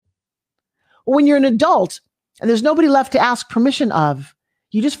when you're an adult and there's nobody left to ask permission of,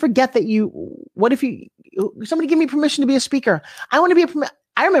 you just forget that what if somebody give me permission to be a speaker? I want to be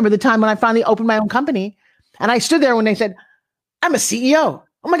I remember the time when I finally opened my own company and I stood there when they said, I'm a CEO.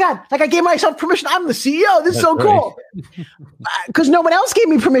 Oh my God. Like I gave myself permission. I'm the CEO. This is so cool. Because no one else gave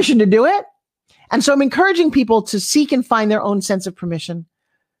me permission to do it. And so I'm encouraging people to seek and find their own sense of permission.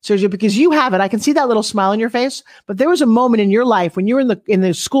 Sergio, because you have it. I can see that little smile on your face, but there was a moment in your life when you were in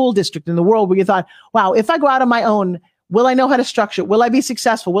the school district, in the world, where you thought, wow, if I go out on my own, will I know how to structure it? Will I be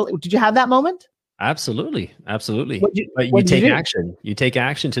successful? Did you have that moment? Absolutely. Absolutely. But you take action. You take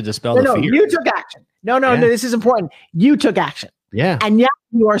action to dispel the fear. You took action. No, this is important. You took action. Yeah. And yet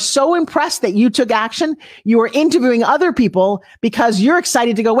you are so impressed that you took action. You are interviewing other people because you're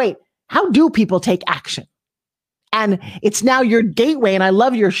excited to go, wait, how do people take action? And it's now your gateway. And I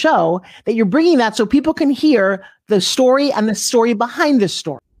love your show that you're bringing that so people can hear the story and the story behind this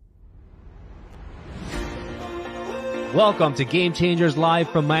story. Welcome to Game Changers live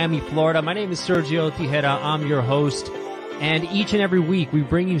from Miami, Florida. My name is Sergio Tejeda. I'm your host. And each and every week we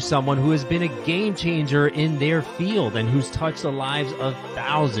bring you someone who has been a game changer in their field and who's touched the lives of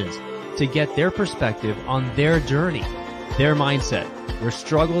thousands to get their perspective on their journey, their mindset, their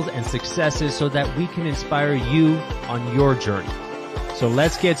struggles and successes so that we can inspire you on your journey. So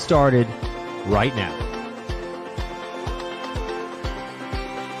let's get started right now.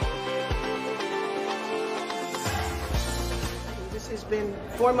 This has been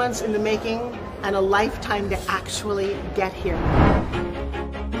 4 months in the making and a lifetime to actually get here.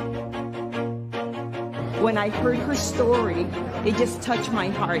 When I heard her story, it just touched my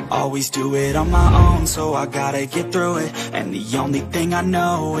heart. Always do it on my own, so I gotta get through it. And the only thing I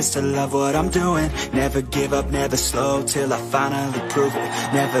know is to love what I'm doing. Never give up, never slow, till I finally prove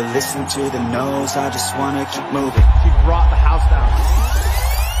it. Never listen to the no's, I just wanna keep moving. She brought the house down.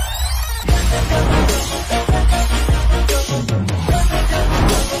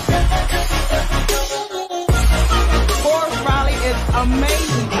 Forbes rally is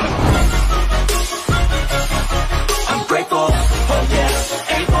amazing. I'm grateful, oh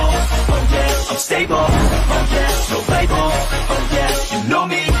yeah, able, oh yeah, I'm stable, oh yeah, no label, oh yeah, you know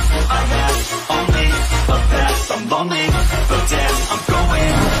me, I have only the best, I'm lonely, but damn, I'm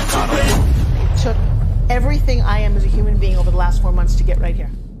going, It took everything I am as a human being over the last 4 months to get right here.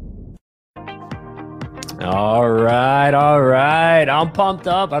 All right. I'm pumped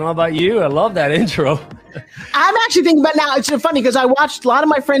up. I don't know about you. I love that intro. I'm actually thinking about now, it's so funny because I watched a lot of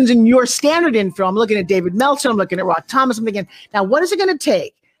my friends in your standard intro. I'm looking at David Meltzer. I'm looking at Rock Thomas. I'm thinking, now what is it going to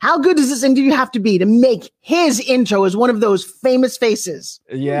take? How good does this interview have to be to make his intro as one of those famous faces?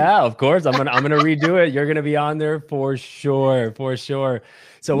 Yeah, of course. I'm gonna redo it. You're gonna be on there for sure.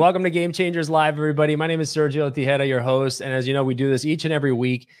 So welcome to Game Changers Live, everybody. My name is Sergio Tejeda, your host. And as you know, we do this each and every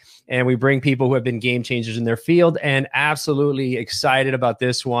week. And we bring people who have been game changers in their field, and absolutely excited about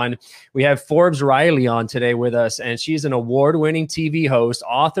this one. We have Forbes Riley on today with us, and she's an award-winning TV host,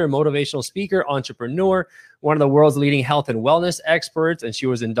 author, motivational speaker, entrepreneur, one of the world's leading health and wellness experts, and she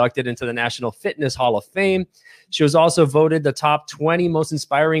was inducted into the National Fitness Hall of Fame. She was also voted the top 20 most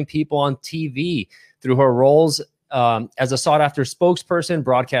inspiring people on TV through her roles as a sought-after spokesperson,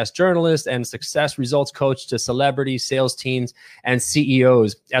 broadcast journalist, and success results coach to celebrities, sales teams, and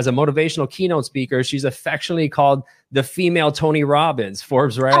CEOs. As a motivational keynote speaker, she's affectionately called the female Tony Robbins.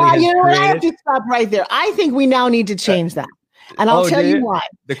 Forbes Riley has I have to stop right there. I think we now need to change that. And I'll tell you why.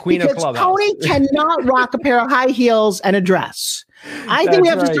 The queen of Clubhouse. Tony cannot rock a pair of high heels and a dress. I think we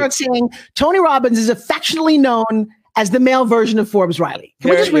have to start saying Tony Robbins is affectionately known as the male version of Forbes Riley.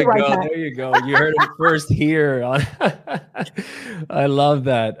 Can we just rewrite that? There you go. You heard it first here. I love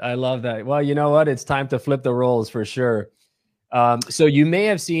that. Well, you know what? It's time to flip the roles for sure. So you may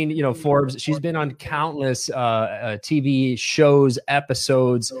have seen, Forbes, she's been on countless TV shows,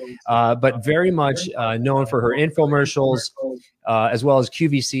 episodes, but very much known for her infomercials, as well as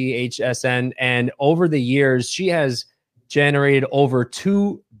QVC, HSN. And over the years, she has generated over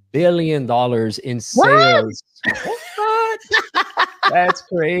 $2 billion in sales. That's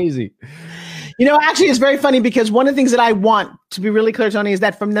crazy. Actually, it's very funny because one of the things that I want to be really clear, Tony, is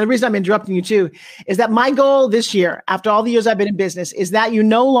that from the reason I'm interrupting you too, is that my goal this year, after all the years I've been in business, is that you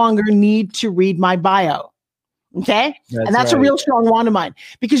no longer need to read my bio. Okay. And that's right. A real strong want of mine,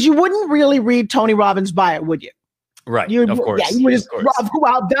 because you wouldn't really read Tony Robbins' bio, would you? Right. Of course. Yeah, you would just,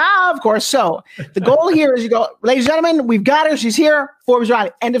 of course. So the goal here is you go, ladies and gentlemen, we've got her. She's here. Forbes Riley.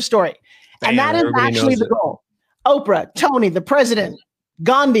 End of story. And that is actually the goal. Oprah, Tony, the president,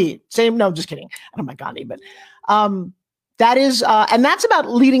 Gandhi, same. No, just kidding. I don't know about Gandhi, but that is, and that's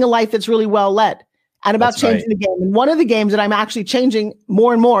about leading a life that's really well led. and about That's changing right. the game. And one of the games that I'm actually changing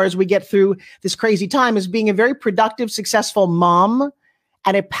more and more as we get through this crazy time is being a very productive, successful mom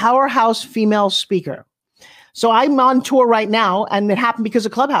and a powerhouse female speaker. So I'm on tour right now, and it happened because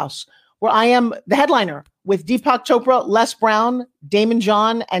of Clubhouse, where I am the headliner with Deepak Chopra, Les Brown, Damon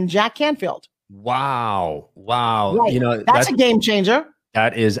John, and Jack Canfield. Wow. Wow. Right. You know, That's a game changer.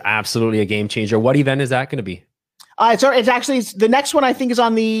 that is absolutely a game changer. What event is that going to be? It's actually the next one. I think is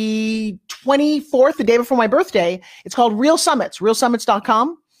on the 24th, the day before my birthday. It's called Real Summits,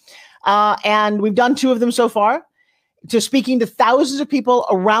 realsummits.com. And we've done 2 of them so far, to speaking to thousands of people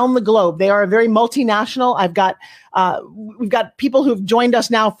around the globe. They are very multinational. We've got people who've joined us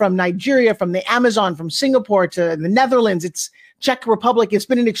now from Nigeria, from the Amazon, from Singapore to the Netherlands. It's Czech Republic. It's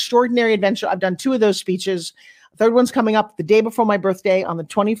been an extraordinary adventure. I've done 2 of those speeches. The 3rd one's coming up the day before my birthday on the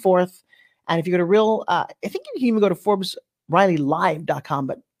 24th. And if you go to I think you can even go to ForbesRileyLive.com,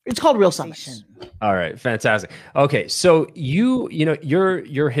 but it's called Real Summits. All right. Fantastic. Okay. So you know,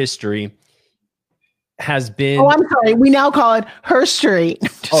 your history has been. Oh, I'm sorry. We now call it her story.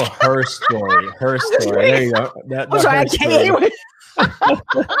 Oh, her story. Her story. There you go. I'm sorry. I can't.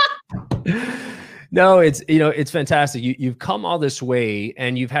 No, it's fantastic. You've come all this way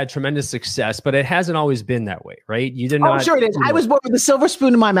and you've had tremendous success, but it hasn't always been that way, right? You did not. Oh, sure it is. I was born with a silver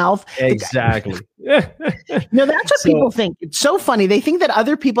spoon in my mouth. Exactly. No, that's what people think. It's so funny. They think that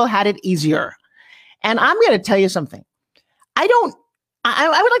other people had it easier. And I'm going to tell you something.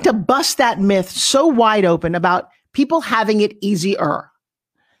 I would like to bust that myth so wide open about people having it easier.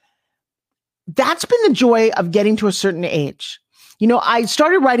 That's been the joy of getting to a certain age. You know, I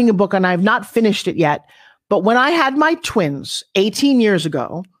started writing a book and I've not finished it yet. But when I had my twins 18 years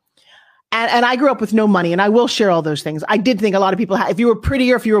ago, and I grew up with no money, and I will share all those things. I did think a lot of people, if you were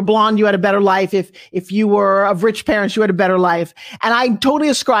prettier, if you were blonde, you had a better life. If you were of rich parents, you had a better life. And I totally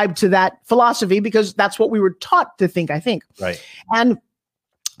ascribed to that philosophy because that's what we were taught to think, I think. Right. And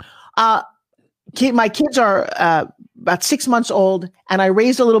my kids are about 6 months old, and I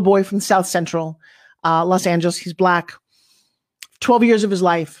raised a little boy from South Central Los Angeles. He's Black. 12 years of his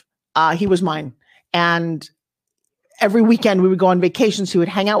life, he was mine. And every weekend we would go on vacations. He would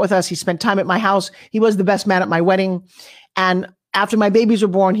hang out with us. He spent time at my house. He was the best man at my wedding. And after my babies were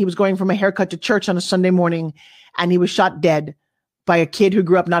born, he was going from a haircut to church on a Sunday morning, and he was shot dead by a kid who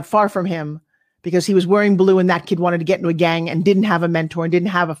grew up not far from him because he was wearing blue, and that kid wanted to get into a gang and didn't have a mentor and didn't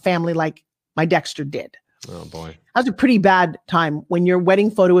have a family like my Dexter did. Oh, boy. That was a pretty bad time when your wedding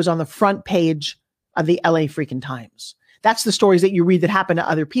photo is on the front page of the LA freaking Times. That's the stories that you read that happen to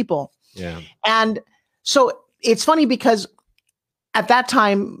other people. Yeah. And so it's funny because at that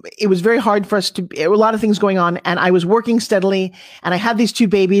time, it was very hard for us there were a lot of things going on, and I was working steadily, and I had these 2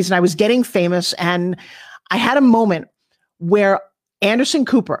 babies, and I was getting famous. And I had a moment where Anderson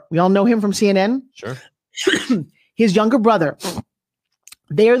Cooper, we all know him from CNN. Sure. His younger brother,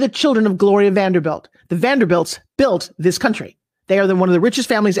 they are the children of Gloria Vanderbilt. The Vanderbilts built this country. They are one of the richest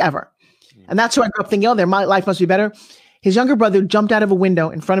families ever. And that's who I grew up thinking, their life must be better. His younger brother jumped out of a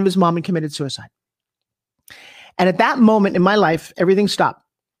window in front of his mom and committed suicide. And at that moment in my life, everything stopped.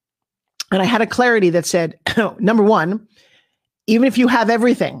 And I had a clarity that said, number one, even if you have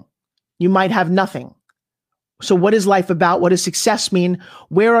everything, you might have nothing. So what is life about? What does success mean?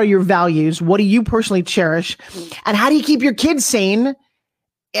 Where are your values? What do you personally cherish? And how do you keep your kids sane?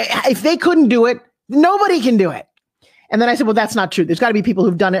 If they couldn't do it, nobody can do it. And then I said, well, that's not true. There's got to be people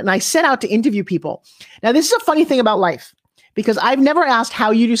who've done it. And I set out to interview people. Now, this is a funny thing about life because I've never asked how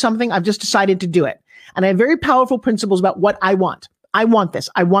you do something. I've just decided to do it. And I have very powerful principles about what I want. I want this.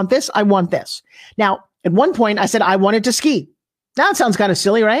 I want this. I want this. Now, at one point, I said I wanted to ski. Now, it sounds kind of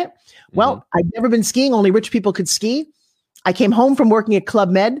silly, right? Well, I'd never been skiing. Only rich people could ski. I came home from working at Club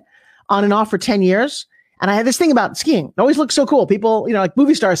Med on and off for 10 years. And I had this thing about skiing. It always looked so cool. People, like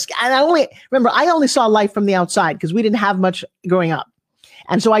movie stars. And I only saw life from the outside because we didn't have much growing up.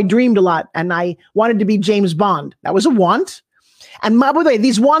 And so I dreamed a lot, and I wanted to be James Bond. That was a want. And by the way,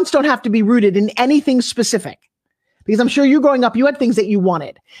 these wants don't have to be rooted in anything specific because I'm sure you growing up, you had things that you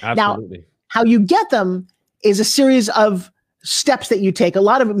wanted. Absolutely. Now, how you get them is a series of steps that you take, a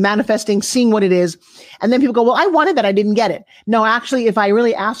lot of manifesting, seeing what it is. And then people go, well, I wanted that. I didn't get it. No, actually, if I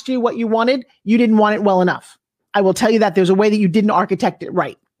really asked you what you wanted, you didn't want it well enough. I will tell you that there's a way that you didn't architect it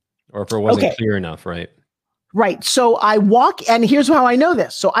right. Or if it wasn't clear enough, right? Right. So I walk, and here's how I know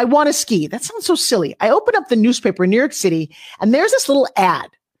this. So I want to ski. That sounds so silly. I open up the newspaper in New York City, and there's this little ad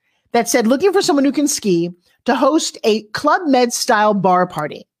that said, looking for someone who can ski to host a Club Med style bar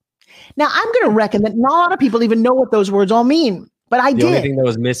party. Now, I'm going to reckon that not a lot of people even know what those words all mean. but I did. The only thing that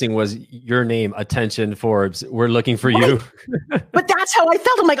was missing was your name. Attention, Forbes. We're looking for you. But that's how I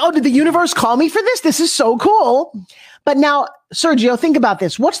felt. I'm like, oh, did the universe call me for this? This is so cool. But now, Sergio, think about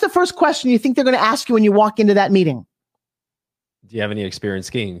this. What's the first question you think they're going to ask you when you walk into that meeting? Do you have any experience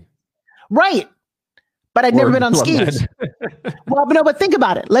skiing? Right. But I'd never been on skis. Well, but no, but think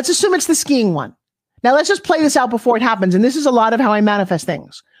about it. Let's assume it's the skiing one. Now let's just play this out before it happens. And this is a lot of how I manifest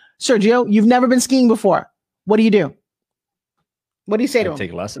things. Sergio, you've never been skiing before. What do you do? What do you say to him?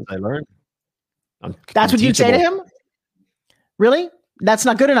 Take lessons. I learned. That's what you'd say to him? Really? That's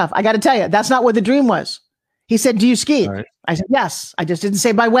not good enough. I got to tell you, that's not what the dream was. He said, do you ski? Right. I said, yes. I just didn't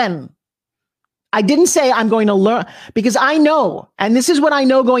say by when. I didn't say I'm going to learn, because I know, and this is what I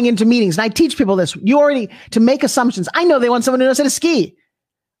know going into meetings, and I teach people this. You already, to make assumptions. I know they want someone who knows how to ski.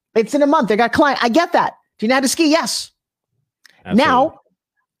 It's in a month. They got a client. I get that. Do you know how to ski? Yes. Absolutely. Now,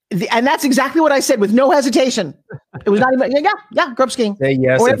 and that's exactly what I said with no hesitation. It was not even, yeah, grew up skiing. Say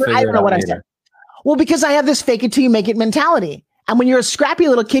yes. Or whatever, I don't know what I said. Well, because I have this fake it till you make it mentality. And when you're a scrappy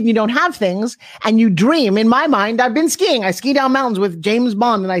little kid and you don't have things and you dream, in my mind, I've been skiing. I ski down mountains with James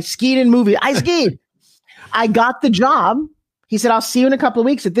Bond and I skied in movies. I skied. I got the job. He said, I'll see you in a couple of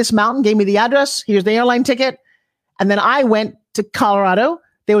weeks at this mountain, gave me the address. Here's the airline ticket. And then I went to Colorado.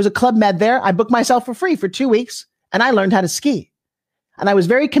 There was a Club Med there. I booked myself for free for 2 weeks and I learned how to ski. And I was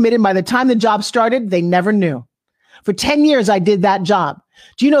very committed. By the time the job started, they never knew. For 10 years, I did that job.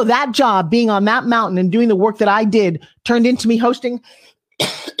 Do you know that job, being on that mountain and doing the work that I did, turned into me hosting,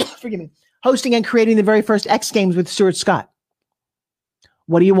 forgive me, hosting and creating the very first X Games with Stuart Scott.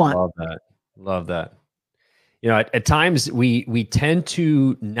 What do you want? Love that. Love that. You know, at times we tend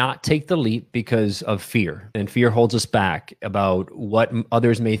to not take the leap because of fear, and fear holds us back about what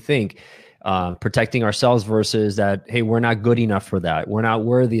others may think, protecting ourselves versus that, hey, we're not good enough for that. We're not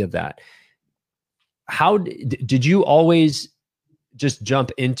worthy of that. How did you always just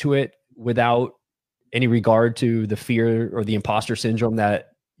jump into it without any regard to the fear or the imposter syndrome that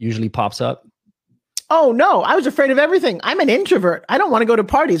usually pops up? Oh, no, I was afraid of everything. I'm an introvert. I don't want to go to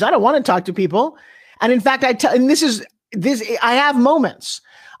parties. I don't want to talk to people. And in fact, I have moments.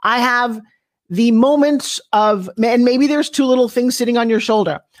 I have the moments of, and maybe there's two little things sitting on your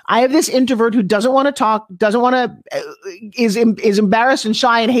shoulder. I have this introvert who doesn't want to talk, is embarrassed and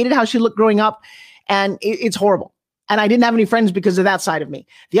shy and hated how she looked growing up. And it's horrible. And I didn't have any friends because of that side of me.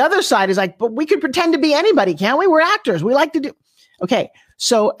 The other side is like, but we could pretend to be anybody, can't we? We're actors. We like to do. Okay.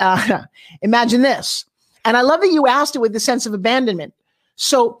 So imagine this. And I love that you asked it with the sense of abandonment.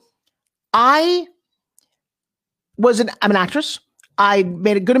 So I'm an actress. I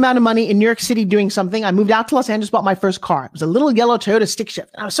made a good amount of money in New York City doing something. I moved out to Los Angeles, bought my first car. It was a little yellow Toyota stick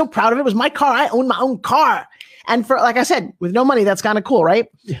shift. I was so proud of it. It was my car. I owned my own car. And for, like I said, with no money, that's kind of cool, right?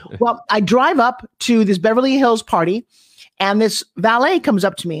 Well, I drive up to this Beverly Hills party and this valet comes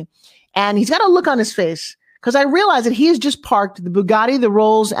up to me and he's got a look on his face because I realized that he has just parked the Bugatti, the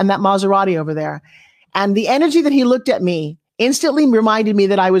Rolls, and that Maserati over there. And the energy that he looked at me instantly reminded me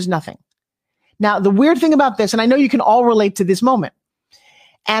that I was nothing. Now, the weird thing about this, and I know you can all relate to this moment,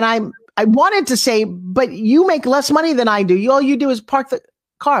 and I wanted to say, but you make less money than I do. All you do is park the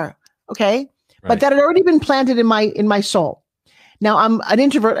car. Okay. Right. But that had already been planted in my soul. Now I'm an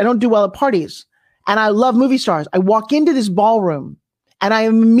introvert. I don't do well at parties and I love movie stars. I walk into this ballroom and I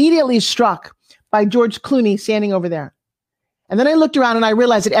am immediately struck by George Clooney standing over there. And then I looked around and I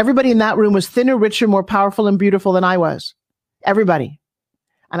realized that everybody in that room was thinner, richer, more powerful and beautiful than I was. Everybody.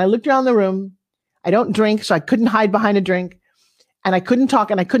 And I looked around the room. I don't drink, so I couldn't hide behind a drink and I couldn't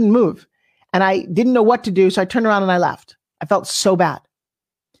talk and I couldn't move and I didn't know what to do. So I turned around and I left. I felt so bad.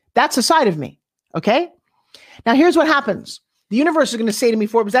 That's a side of me. Okay. Now here's what happens. The universe is going to say to me,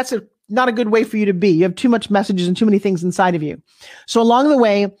 Forbes, that's not a good way for you to be. You have too much messages and too many things inside of you. So along the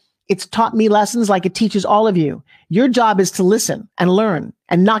way, it's taught me lessons like it teaches all of you. Your job is to listen and learn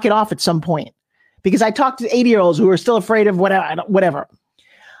and knock it off at some point. Because I talk to 80-year-olds who are still afraid of whatever.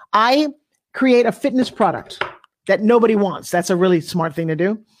 I create a fitness product that nobody wants. That's a really smart thing to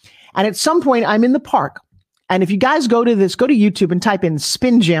do. And at some point I'm in the park. And if you guys go to YouTube and type in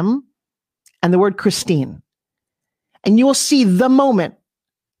Spin Gym and the word Christine, and you will see the moment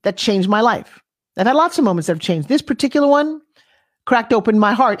that changed my life. I've had lots of moments that have changed. This particular one cracked open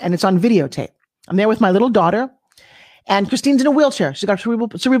my heart and it's on videotape. I'm there with my little daughter and Christine's in a wheelchair. She's got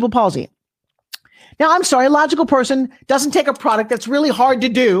cerebral palsy. Now, I'm sorry, a logical person doesn't take a product that's really hard to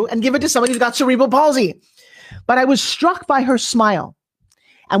do and give it to somebody who's got cerebral palsy. But I was struck by her smile.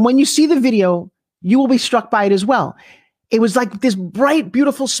 And when you see the video, you will be struck by it as well. It was like this bright,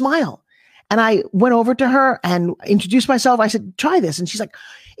 beautiful smile. And I went over to her and introduced myself. I said, try this. And she's like,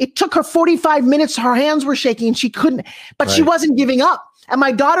 it took her 45 minutes. Her hands were shaking and she couldn't, but she wasn't giving up. And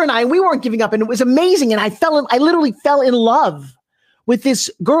my daughter and I, we weren't giving up, and it was amazing. And I literally fell in love with this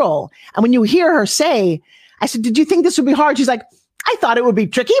girl. And when you hear her say, I said, did you think this would be hard? She's like, I thought it would be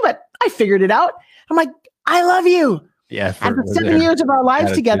tricky, but I figured it out. I'm like, I love you. Yeah. And for 7 years of our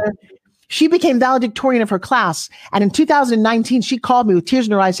lives together, she became valedictorian of her class. And in 2019, she called me with tears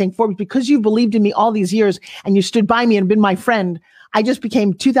in her eyes saying, Forbes, because you believed in me all these years and you stood by me and been my friend, I just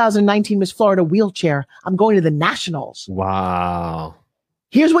became 2019 Miss Florida wheelchair. I'm going to the nationals. Wow.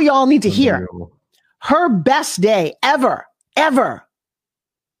 Here's what y'all need to hear. Her best day ever,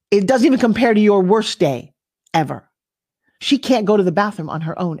 it doesn't even compare to your worst day ever. She can't go to the bathroom on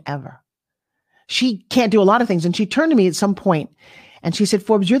her own ever. She can't do a lot of things. And she turned to me at some point and she said,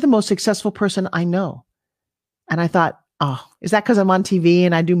 Forbes, you're the most successful person I know. And I thought, oh, is that because I'm on TV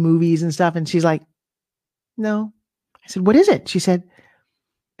and I do movies and stuff? And she's like, no. I said, what is it? She said,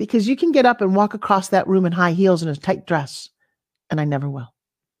 because you can get up and walk across that room in high heels and a tight dress, and I never will.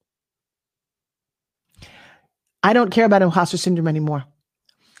 I don't care about imposter syndrome anymore.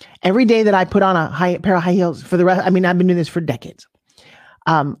 Every day that I put on a pair of high heels for the rest, I mean, I've been doing this for decades.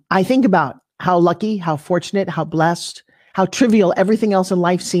 I think about how lucky, how fortunate, how blessed, how trivial everything else in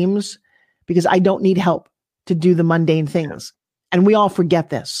life seems because I don't need help to do the mundane things. And we all forget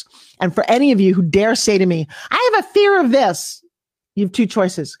this. And for any of you who dare say to me, I have a fear of this, you have two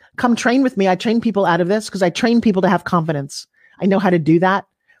choices. Come train with me. I train people out of this because I train people to have confidence. I know how to do that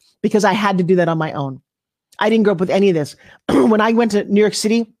because I had to do that on my own. I didn't grow up with any of this. When I went to New York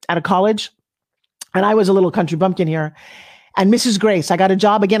City out of college, and I was a little country bumpkin here, and Mrs. Grace, I got a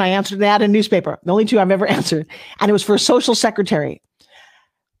job again. I answered an ad in a newspaper, the only two I've ever answered. And it was for a social secretary.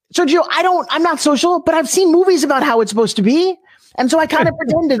 Sergio, I'm not social, but I've seen movies about how it's supposed to be. And so I kind of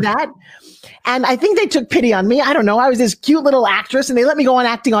pretended that. And I think they took pity on me. I don't know. I was this cute little actress and they let me go on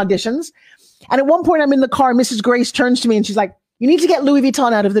acting auditions. And at one point I'm in the car, Mrs. Grace turns to me and she's like, you need to get Louis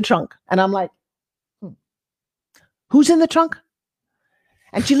Vuitton out of the trunk. And I'm like, who's in the trunk?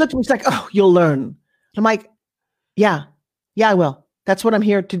 And she looked at me, she's like, oh, you'll learn. I'm like, yeah, I will. That's what I'm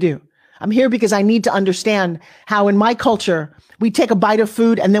here to do. I'm here because I need to understand how in my culture, we take a bite of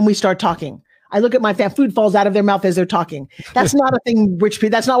food and then we start talking. I look at my family, food falls out of their mouth as they're talking. That's not a thing rich people,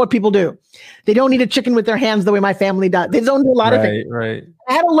 that's not what people do. They don't eat a chicken with their hands the way my family does. They don't do a lot of things. Right.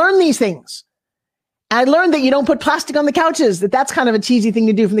 I had to learn these things. I learned that you don't put plastic on the couches, that's kind of a cheesy thing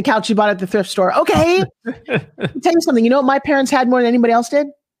to do from the couch you bought at the thrift store. Okay. I'll tell you something. You know what my parents had more than anybody else did?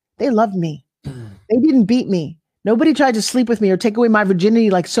 They loved me. They didn't beat me. Nobody tried to sleep with me or take away my virginity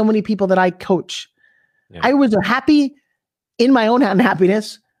like so many people that I coach. Yeah. I was a happy, in my own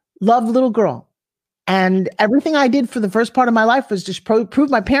unhappiness, loved little girl. And everything I did for the first part of my life was just prove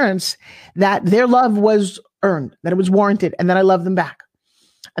my parents that their love was earned, that it was warranted, and that I love them back.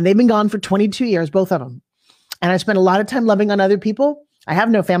 And they've been gone for 22 years, both of them. And I spent a lot of time loving on other people. I have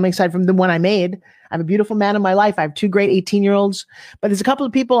no family aside from the one I made. I have a beautiful man in my life. I have two great 18-year-olds. But there's a couple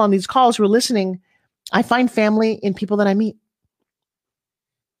of people on these calls who are listening. I find family in people that I meet.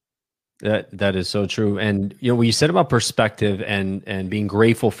 That is so true. And what you said about perspective and being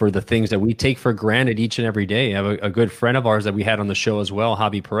grateful for the things that we take for granted each and every day. I have a good friend of ours that we had on the show as well,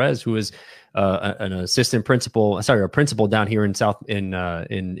 Javi Perez, who is a principal down here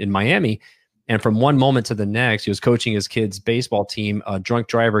in Miami. And from one moment to the next, he was coaching his kids' baseball team. A drunk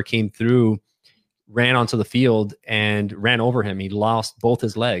driver came through, ran onto the field and ran over him. He lost both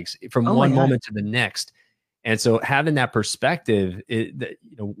his legs from one moment to the next. And so having that perspective,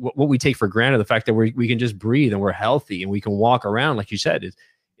 what we take for granted, the fact that we can just breathe and we're healthy and we can walk around, like you said,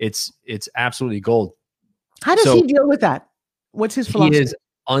 it's absolutely gold. How does he deal with that? What's his philosophy? He is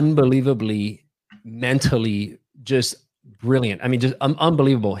unbelievably mentally just brilliant. I mean, just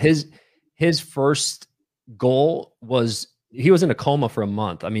unbelievable. His first goal was, he was in a coma for a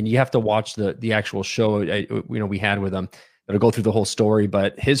month. I mean, you have to watch the actual show we had with him that'll go through the whole story.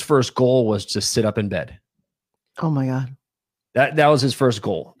 But his first goal was to sit up in bed. Oh my God. That was his first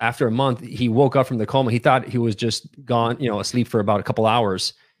goal. After a month, he woke up from the coma. He thought he was just gone, asleep for about a couple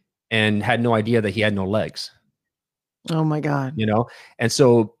hours and had no idea that he had no legs. Oh my God. And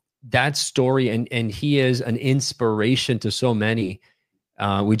so that story, and he is an inspiration to so many.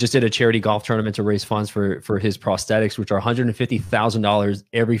 We just did a charity golf tournament to raise funds for his prosthetics, which are $150,000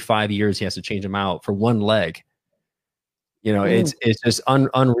 every 5 years. He has to change them out for one leg. It's just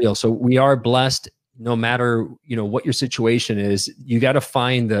unreal. So we are blessed. No matter what your situation is, you got to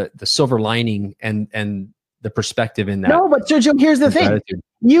find the silver lining and the perspective in that. No, but Sergio, here's the thing: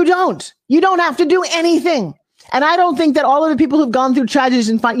 you don't have to do anything. And I don't think that all of the people who've gone through tragedies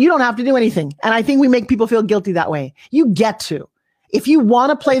and you don't have to do anything. And I think we make people feel guilty that way. You get to. If you want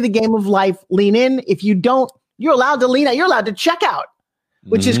to play the game of life, lean in. If you don't, you're allowed to lean out. You're allowed to check out,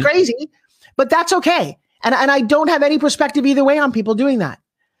 which is crazy, but that's okay. And I don't have any perspective either way on people doing that.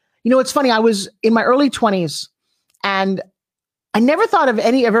 You know, it's funny. I was in my early 20s and I never thought of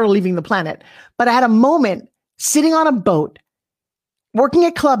ever leaving the planet, but I had a moment sitting on a boat, working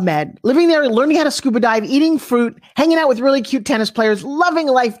at Club Med, living there, learning how to scuba dive, eating fruit, hanging out with really cute tennis players, loving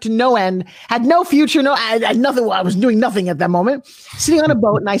life to no end, had no future, I had nothing. I was doing nothing at that moment, sitting on a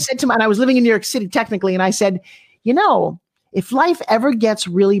boat. And I said to and I was living in New York City technically. And I said, you know, if life ever gets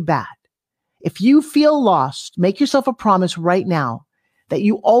really bad, if you feel lost, make yourself a promise right now that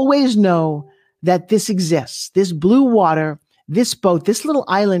you always know that this exists, this blue water, this boat, this little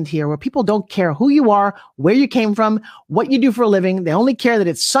island here where people don't care who you are, where you came from, what you do for a living. They only care that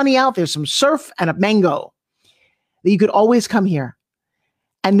it's sunny out, there's some surf and a mango, that you could always come here.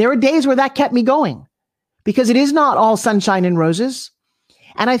 And there are days where that kept me going because it is not all sunshine and roses.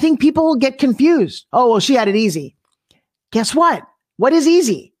 And I think people get confused. Oh, well, she had it easy. Guess what? What is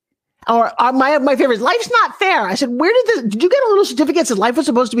easy? Or my favorite is life's not fair. I said, did you get a little certificate that said life was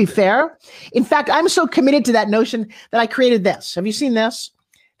supposed to be fair? In fact, I'm so committed to that notion that I created this. Have you seen this?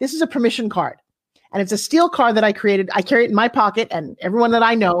 This is a permission card. And it's a steel card that I created. I carry it in my pocket and everyone that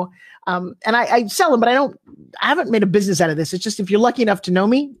I know. And I sell them, but I haven't made a business out of this. It's just, if you're lucky enough to know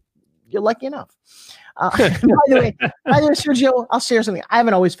me, you're lucky enough. By the way, Sergio, I'll share something. I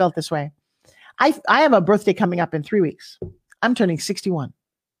haven't always felt this way. I have a birthday coming up in 3 weeks. I'm turning 61.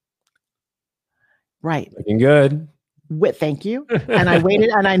 Right. Looking good. Thank you. And I waited,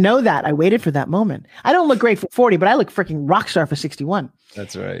 and I know that. I waited for that moment. I don't look great for 40, but I look freaking rock star for 61.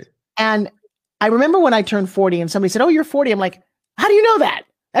 That's right. And I remember when I turned 40 and somebody said, oh, you're 40. I'm like, how do you know that?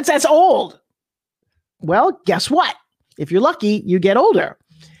 That's old. Well, guess what? If you're lucky, you get older.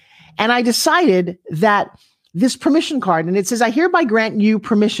 And I decided that this permission card, and it says, I hereby grant you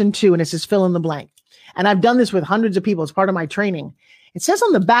permission to, and it says fill in the blank. And I've done this with hundreds of people as part of my training. It says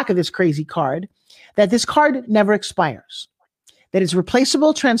on the back of this crazy card that this card never expires, that it's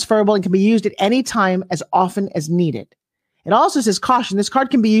replaceable, transferable, and can be used at any time as often as needed. It also says caution. This card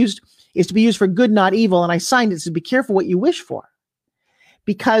is to be used for good, not evil. And I signed it. So be careful what you wish for.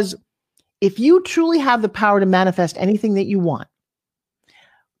 Because if you truly have the power to manifest anything that you want,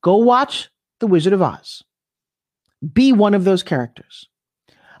 go watch The Wizard of Oz. Be one of those characters.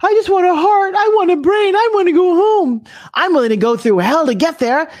 I just want a heart. I want a brain. I want to go home. I'm willing to go through hell to get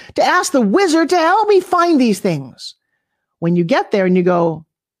there, to ask the wizard to help me find these things. When you get there and you go,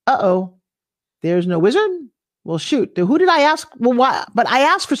 uh-oh, there's no wizard? Well, shoot. Who did I ask? Well, why? But I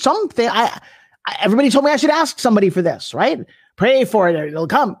asked for something. Everybody told me I should ask somebody for this, right? Pray for it. It'll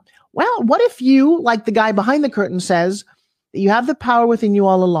come. Well, what if you, like the guy behind the curtain says, that you have the power within you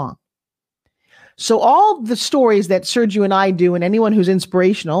all along? So all the stories that Sergio and I do, and anyone who's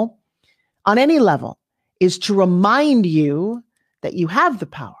inspirational on any level, is to remind you that you have the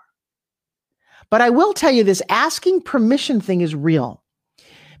power. But I will tell you this asking permission thing is real,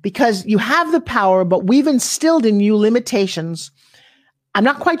 because you have the power, but we've instilled in you limitations. I'm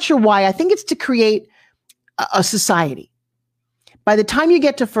not quite sure why. I think it's to create a society. By the time you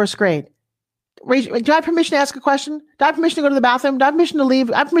get to first grade, do I have permission to ask a question? Do I have permission to go to the bathroom? Do I have permission to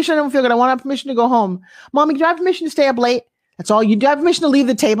leave? I have permission, I don't feel good. I want to have permission to go home. Mommy, do I have permission to stay up late? That's all. Do I have permission to leave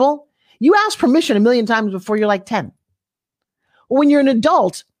the table? You ask permission 1,000,000 times before you're like 10. Well, when you're an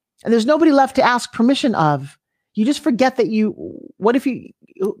adult and there's nobody left to ask permission of, you just forget that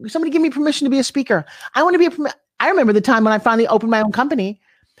somebody give me permission to be a speaker. I want to be I remember the time when I finally opened my own company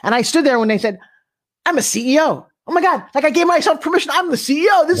and I stood there when they said, I'm a CEO. Oh my God, like I gave myself permission. I'm the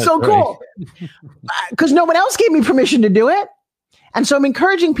CEO. This is so cool. Because no one else gave me permission to do it. And so I'm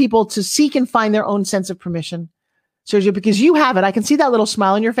encouraging people to seek and find their own sense of permission, Sergio, because you have it. I can see that little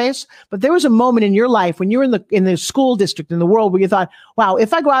smile on your face. But there was a moment in your life when you were in the school district in the world where you thought, wow,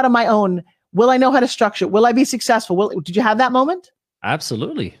 if I go out on my own, will I know how to structure it? Will I be successful? Did you have that moment?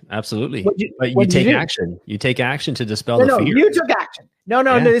 Absolutely. Absolutely. But you take action. You take action to dispel the fear. You took action. No,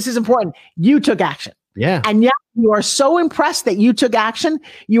 this is important. You took action. Yeah. And yet you are so impressed that you took action.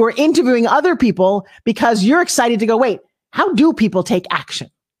 You are interviewing other people because you're excited to go, wait, how do people take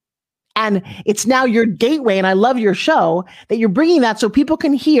action? And it's now your gateway. And I love your show that you're bringing that so people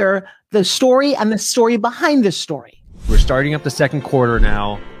can hear the story and the story behind this story. We're starting up the second quarter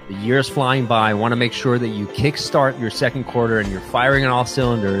now. The year's flying by. I want to make sure that you kickstart your second quarter and you're firing on all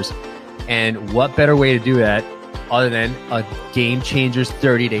cylinders. And what better way to do that other than a Game Changers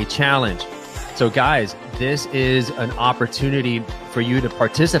 30-day challenge? So guys, this is an opportunity for you to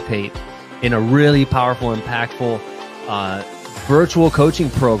participate in a really powerful, impactful virtual coaching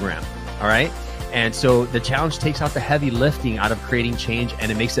program. All right. And so the challenge takes out the heavy lifting out of creating change,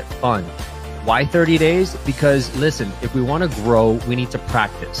 and it makes it fun. Why 30 days? Because listen, if we want to grow, we need to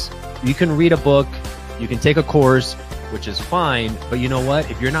practice. You can read a book, you can take a course, which is fine. But you know what?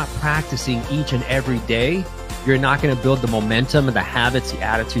 If you're not practicing each and every day, you're not going to build the momentum and the habits, the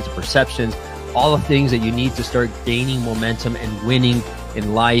attitudes, the perceptions, all the things that you need to start gaining momentum and winning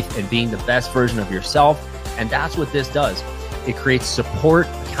in life and being the best version of yourself. And that's what this does. It creates support,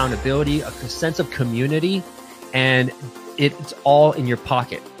 accountability, a sense of community, and it's all in your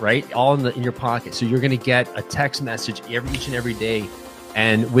pocket, right? All in your pocket. So you're going to get a text message each and every day.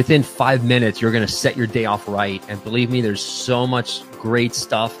 And within 5 minutes, you're going to set your day off right. And believe me, there's so much great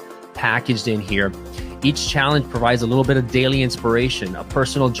stuff packaged in here. Each challenge provides a little bit of daily inspiration, a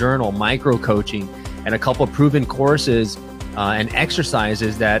personal journal, micro coaching, and a couple of proven courses and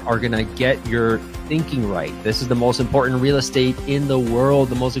exercises that are going to get your thinking right. This is the most important real estate in the world.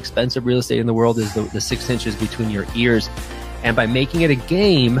 The most expensive real estate in the world is the 6 inches between your ears. And by making it a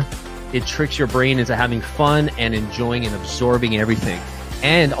game, it tricks your brain into having fun and enjoying and absorbing everything.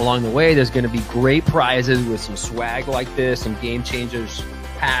 And along the way, there's going to be great prizes with some swag like this, some Game Changers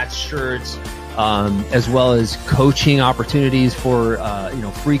hats, shirts, as well as coaching opportunities for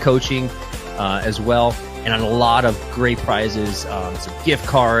free coaching as well, and a lot of great prizes, some gift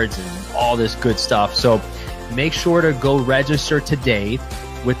cards and all this good stuff. So make sure to go register today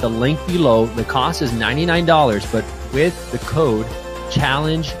with the link below. The cost is $99, but with the code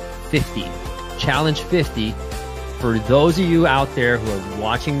challenge50, challenge50. For those of you out there who are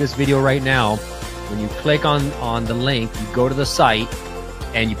watching this video right now, when you click on the link, you go to the site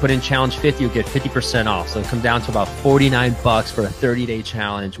and you put in challenge 50, you'll get 50% off. So it'll come down to about $49 for a 30-day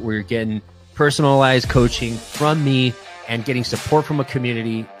challenge where you're getting personalized coaching from me and getting support from a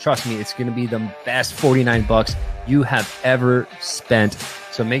community. Trust me, it's going to be the best $49 you have ever spent.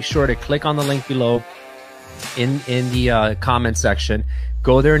 So make sure to click on the link below in the comment section.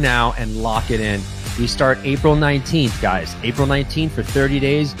 Go there now and lock it in. We start April 19th, guys. April 19th for 30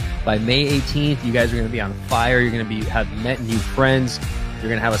 days. By May 18th, you guys are going to be on fire. You're going to have met new friends. You're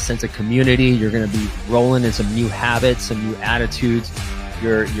going to have a sense of community. You're going to be rolling in some new habits, some new attitudes.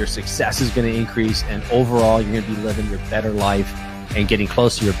 Your success is going to increase, and overall, you're going to be living your better life and getting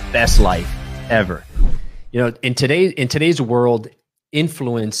close to your best life ever. You know, in today's world,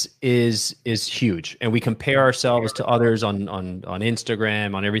 influence is huge, and we compare ourselves to others on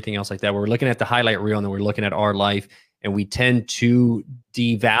Instagram, on everything else like that. We're looking at the highlight reel, and then we're looking at our life, and we tend to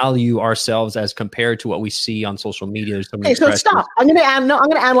devalue ourselves as compared to what we see on social media. There's so many so stop. I'm going to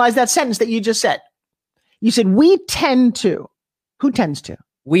analyze that sentence that you just said. You said we tend to. Who tends to?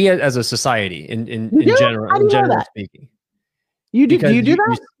 We as a society, in general speaking. You do? Do you do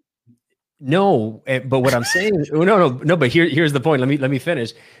that? No, but what I'm saying, no. But here's the point. Let me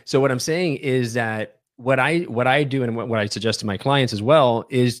finish. So what I'm saying is that what I do and what I suggest to my clients as well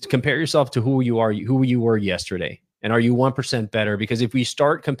is to compare yourself to who you were yesterday, and are you 1% better? Because if we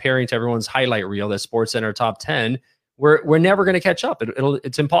start comparing to everyone's highlight reel, that Sports Center top 10, we're never going to catch up.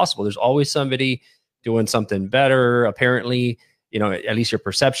 It's impossible. There's always somebody doing something better, apparently. You know, at least your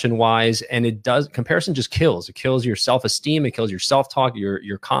perception wise, and comparison just kills. It kills your self-esteem. It kills your self-talk,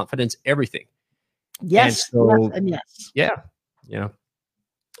 your confidence, everything. Yes. And yes. Yeah. You know,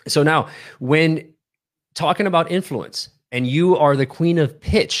 so now when talking about influence, and you are the queen of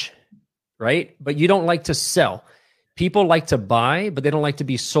pitch, right? But you don't like to sell. People like to buy, but they don't like to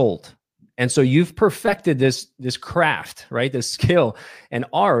be sold. And so you've perfected this craft, right? This skill and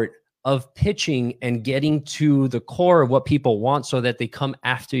art of pitching and getting to the core of what people want, so that they come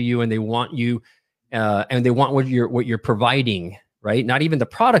after you and they want you, and they want what you're providing, right? Not even the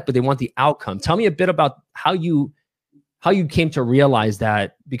product, but they want the outcome. Tell me a bit about how you came to realize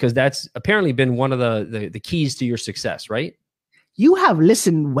that, because that's apparently been one of the keys to your success, right? You have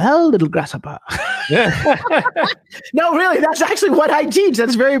listened well, little grasshopper. No, really, that's actually what I teach.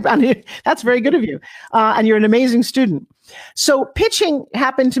 That's very good of you. And you're an amazing student. So pitching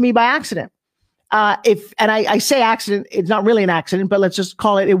happened to me by accident. I say accident, it's not really an accident, but let's just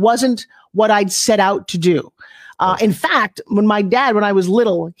call it, it wasn't what I'd set out to do. In fact, when I was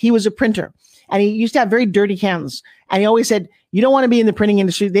little, he was a printer, and he used to have very dirty hands. And he always said, you don't want to be in the printing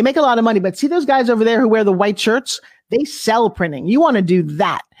industry. They make a lot of money, but see those guys over there who wear the white shirts? They sell printing. You want to do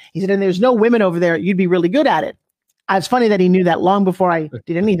that. He said, and there's no women over there. You'd be really good at it. It's funny that he knew that long before I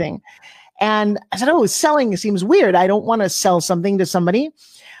did anything. And I said, oh, selling seems weird. I don't want to sell something to somebody.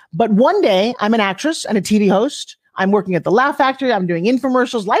 But one day, I'm an actress and a TV host. I'm working at the Laugh Factory. I'm doing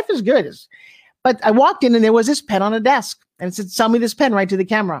infomercials. Life is good. But I walked in and there was this pen on a desk. And it said, sell me this pen right to the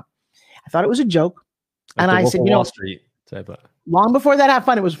camera. thought it was a joke. Like and I Wolf said, of you know, Wall Street type of. long before that had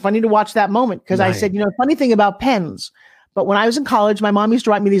fun, it was funny to watch that moment because I Nice. said, you know, funny thing about pens. But when I was in college, my mom used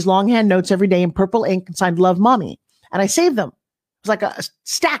to write me these longhand notes every day in purple ink and signed "Love, Mommy," and I saved them. It was like a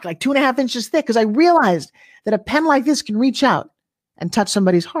stack, like 2.5 inches thick, because I realized that a pen like this can reach out and touch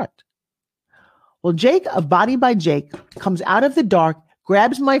somebody's heart. Well, Jake, a body by Jake, comes out of the dark,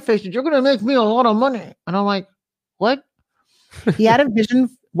 grabs my face, and "You're going to make me a lot of money." And I'm like, what? He had a vision.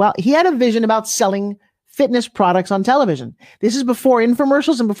 Well, he had a vision about selling fitness products on television. This is before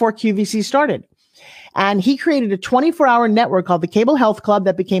infomercials and before QVC started. And he created a 24-hour network called the Cable Health Club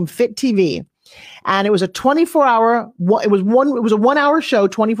that became Fit TV. And it was a 24-hour, it was a 1-hour show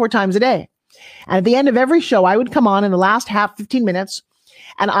 24 times a day. And at the end of every show, I would come on in the last 15 minutes,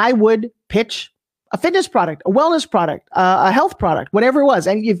 and I would pitch a fitness product, a wellness product, a health product, whatever it was.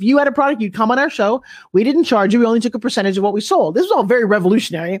 And if you had a product, you'd come on our show. We didn't charge you. We only took a percentage of what we sold. This was all very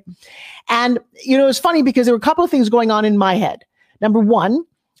revolutionary. And, you know, it was funny because there were a couple of things going on in my head. Number one,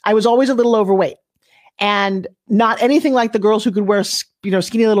 I was always a little overweight and not anything like the girls who could wear, you know,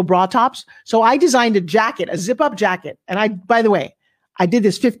 skinny little bra tops. So I designed a jacket, a zip-up jacket. And by the way, I did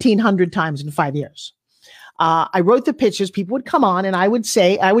this 1,500 times in 5 years. I wrote the pitches. People would come on and I would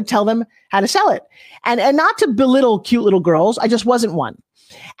tell them how to sell it. And not to belittle cute little girls. I just wasn't one.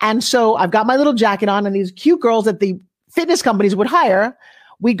 And so I've got my little jacket on, and these cute girls that the fitness companies would hire,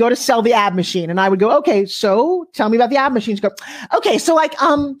 we'd go to sell the ab machine. And I would go, okay, so tell me about the ab machine. She'd go, okay, so like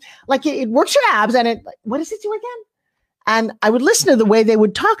it works your abs and what does it do again? And I would listen to the way they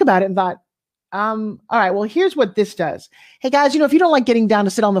would talk about it and thought, all right, well, here's what this does. Hey guys, you know, if you don't like getting down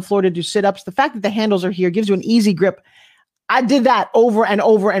to sit on the floor to do sit-ups, the fact that the handles are here gives you an easy grip. I did that over and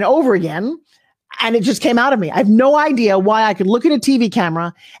over and over again, and it just came out of me. I have no idea why I could look at a TV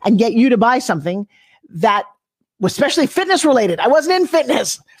camera and get you to buy something that was especially fitness related. I wasn't in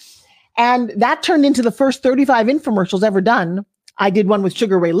fitness. And that turned into the first 35 infomercials ever done. I did one with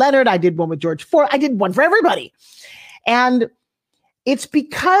Sugar Ray Leonard. I did one with George Ford. I did one for everybody. And it's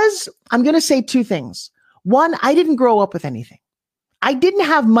because I'm going to say two things. One, I didn't grow up with anything. I didn't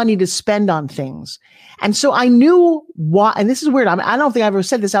have money to spend on things. And so I knew why, and this is weird. I don't think I've ever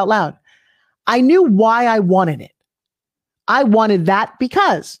said this out loud. I knew why I wanted it. I wanted that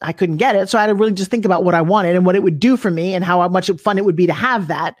because I couldn't get it. So I had to really just think about what I wanted and what it would do for me and how much fun it would be to have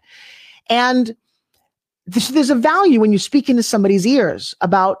that. And there's a value when you speak into somebody's ears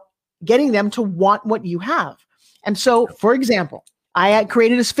about getting them to want what you have. And so, for example, I had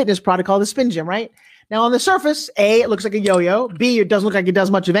created this fitness product called the Spin Gym, right? Now, on the surface, A, it looks like a yo-yo. B, it doesn't look like it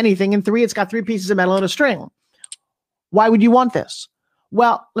does much of anything. And 3, it's got 3 pieces of metal and a string. Why would you want this?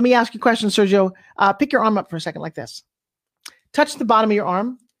 Well, let me ask you a question, Sergio. Pick your arm up for a second like this. Touch the bottom of your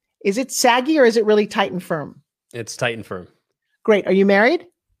arm. Is it saggy or is it really tight and firm? It's tight and firm. Great. Are you married?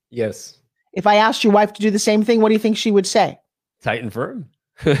 Yes. If I asked your wife to do the same thing, what do you think she would say? Tight and firm.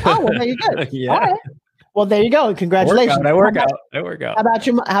 Oh, well, there you go. Yeah. All right. Well, there you go. Congratulations. I work out.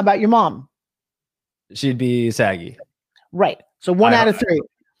 How about your mom? She'd be saggy. Right. So 1 out of 3.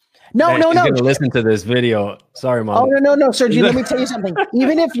 No. She's gonna listen to this video. Sorry, Mom. Oh, no, Sergio, let me tell you something.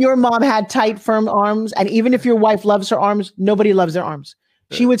 Even if your mom had tight, firm arms, and even if your wife loves her arms, nobody loves their arms.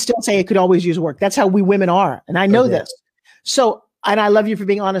 She would still say it could always use work. That's how we women are. And I know this. So, and I love you for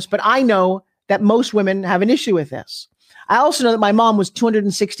being honest, but I know that most women have an issue with this. I also know that my mom was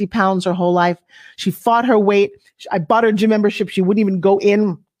 260 pounds her whole life. She fought her weight. I bought her gym membership. She wouldn't even go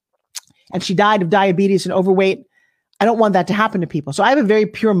in, and she died of diabetes and overweight. I don't want that to happen to people. So I have a very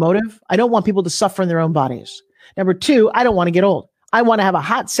pure motive. I don't want people to suffer in their own bodies. Number 2, I don't want to get old. I want to have a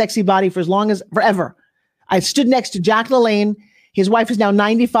hot, sexy body for forever. I stood next to Jack LaLanne. His wife is now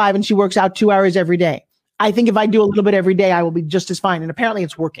 95 and she works out 2 hours every day. I think if I do a little bit every day, I will be just as fine. And apparently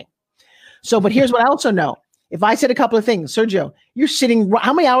it's working. So, but here's what I also know. If I said a couple of things, Sergio, you're sitting,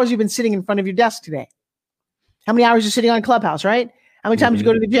 how many hours have you been sitting in front of your desk today? How many hours are you sitting on Clubhouse, right? How many times you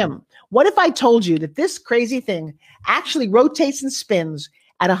go to the gym? What if I told you that this crazy thing actually rotates and spins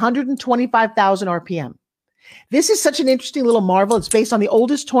at 125,000 RPM? This is such an interesting little marvel. It's based on the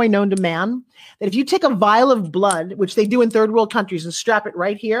oldest toy known to man, that if you take a vial of blood, which they do in third world countries, and strap it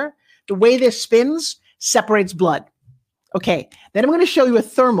right here, the way this spins separates blood. Okay, then I'm going to show you a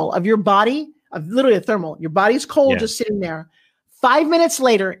thermal of your body, literally a thermal. Your body's cold, just sitting there. 5 minutes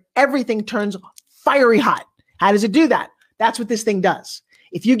later, everything turns fiery hot. How does it do that? That's what this thing does.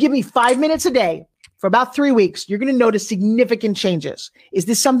 If you give me 5 minutes a day for about 3 weeks, you're going to notice significant changes. Is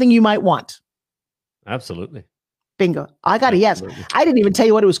this something you might want? Absolutely. Bingo. I got a yes. I didn't even tell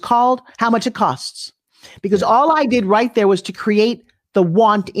you what it was called, how much it costs. Because all I did right there was to create the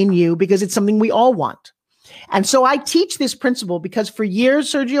want in you, because it's something we all want. And so I teach this principle because for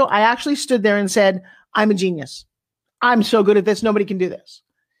years, Sergio, I actually stood there and said, I'm a genius. I'm so good at this. Nobody can do this.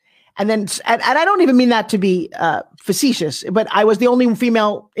 And then, and I don't even mean that to be facetious, but I was the only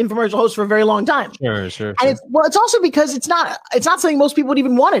female infomercial host for a very long time. Sure. And it's also because it's not something most people would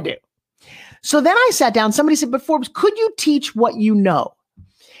even want to do. So then I sat down, somebody said, but Forbes, could you teach what you know?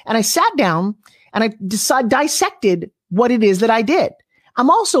 And I sat down and I dissected what it is that I did. I'm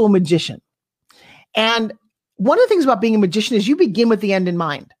also a magician. And one of the things about being a magician is you begin with the end in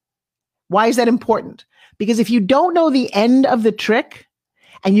mind. Why is that important? Because if you don't know the end of the trick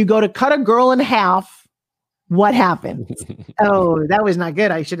and you go to cut a girl in half, what happens? Oh, that was not good.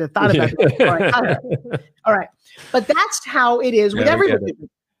 I should have thought about that before I cut her. All right. But that's how it is with everybody.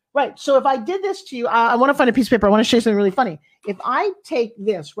 Right. So if I did this to you, I want to find a piece of paper. I want to show you something really funny. If I take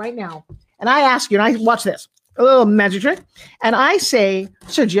this right now and I ask you, and I watch this, a little magic trick, and I say,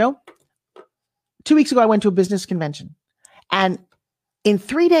 Sergio, 2 weeks ago, I went to a business convention, and in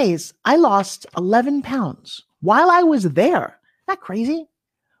 3 days, I lost 11 pounds while I was there. Isn't that crazy?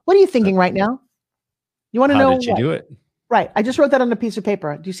 What are you thinking right now? You want to know? How did you do it? Right. I just wrote that on a piece of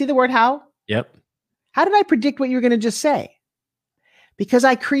paper. Do you see the word how? Yep. How did I predict what you were going to just say? Because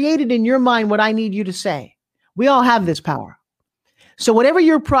I created in your mind what I need you to say. We all have this power. So whatever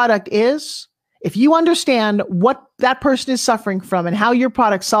your product is, if you understand what that person is suffering from and how your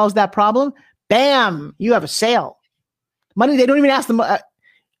product solves that problem, bam, you have a sale. Money, they don't even ask them,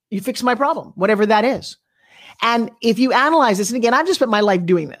 you fix my problem, whatever that is. And if you analyze this, and again, I've just spent my life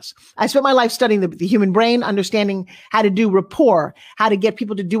doing this. I spent my life studying the human brain, understanding how to do rapport, how to get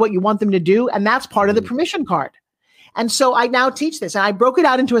people to do what you want them to do. And that's part of the permission card. And so I now teach this, and I broke it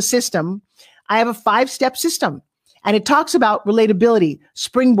out into a system. I have a 5-step system, and it talks about relatability,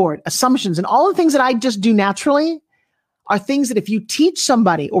 springboard, assumptions, and all the things that I just do naturally are things that if you teach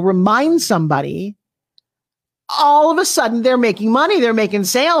somebody or remind somebody, all of a sudden they're making money, they're making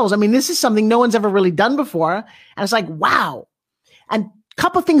sales. I mean, this is something no one's ever really done before. And it's like, wow. And a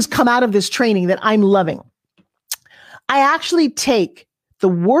couple of things come out of this training that I'm loving. I actually take the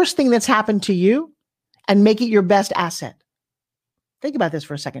worst thing that's happened to you and make it your best asset. Think about this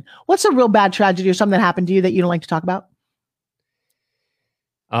for a second. What's a real bad tragedy or something that happened to you that you don't like to talk about?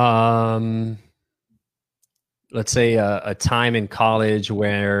 Let's say a time in college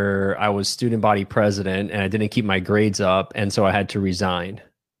where I was student body president and I didn't keep my grades up, and so I had to resign.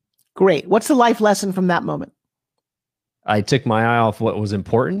 Great. What's the life lesson from that moment? I took my eye off what was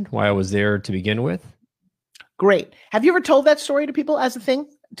important, why I was there to begin with. Great. Have you ever told that story to people as a thing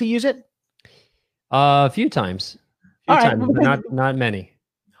to use it? A few times. All right. But not many.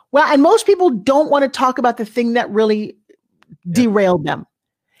 Well, and most people don't want to talk about the thing that really derailed them.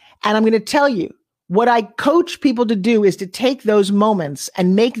 And I'm going to tell you, what I coach people to do is to take those moments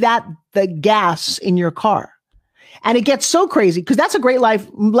and make that the gas in your car. And it gets so crazy because that's a great life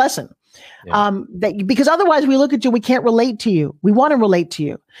lesson. Yeah. Because otherwise we look at you, we can't relate to you. We want to relate to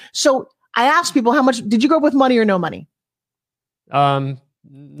you. So I ask people, how much did you grow up with money or no money?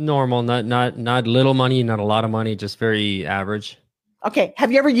 Normal, not little money, not a lot of money, just very average. Okay.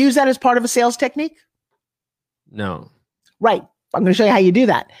 Have you ever used that as part of a sales technique? No. Right. I'm going to show you how you do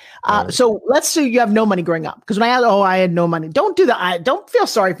that. So let's say you have no money growing up. Because when I had no money. Don't do that. Don't feel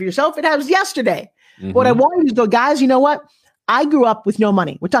sorry for yourself. It was yesterday. Mm-hmm. What I want you to go, guys, you know what? I grew up with no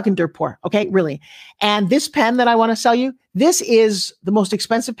money. We're talking dirt poor. Okay, really. And this pen that I want to sell you, this is the most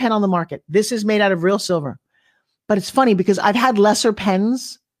expensive pen on the market. This is made out of real silver. But it's funny because I've had lesser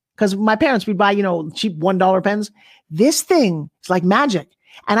pens because my parents would buy, cheap $1 pens. This thing is like magic.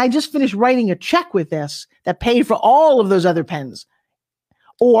 And I just finished writing a check with this that paid for all of those other pens.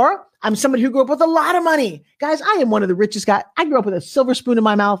 Or I'm somebody who grew up with a lot of money. Guys, I am one of the richest guys. I grew up with a silver spoon in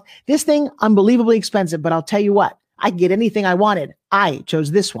my mouth. This thing, unbelievably expensive, but I'll tell you what, I could get anything I wanted. I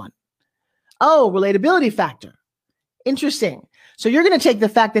chose this one. Oh, relatability factor. Interesting. So you're going to take the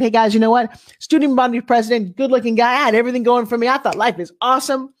fact that, hey guys, you know what? Student body president, good looking guy. I had everything going for me. I thought life is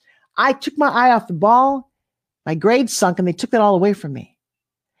awesome. I took my eye off the ball. My grades sunk and they took that all away from me.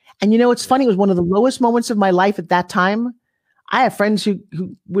 And it's funny. It was one of the lowest moments of my life at that time. I have friends who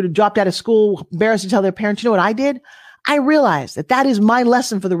would have dropped out of school, embarrassed to tell their parents, you know what I did? I realized that is my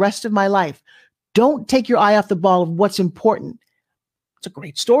lesson for the rest of my life. Don't take your eye off the ball of what's important. It's a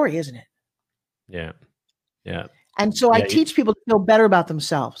great story, isn't it? Yeah. Yeah. And so I teach people to feel better about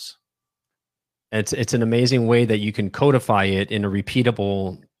themselves. It's an amazing way that you can codify it in a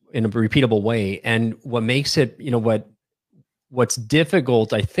repeatable way. And what makes it, what's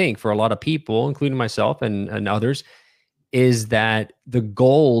difficult, I think, for a lot of people, including myself and others, is that the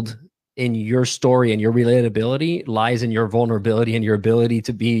gold in your story and your relatability lies in your vulnerability and your ability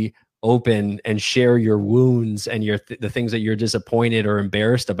to be open and share your wounds and the things that you're disappointed or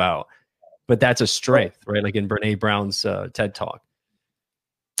embarrassed about. But that's a strength, right? Like in Brene Brown's TED Talk.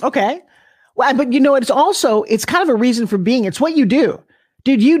 Okay. Well, but it's kind of a reason for being. It's what you do.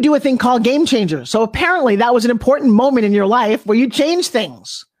 Dude, you do a thing called Gamechangers. So apparently that was an important moment in your life where you change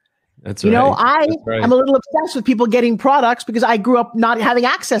things. That's right. I'm a little obsessed with people getting products because I grew up not having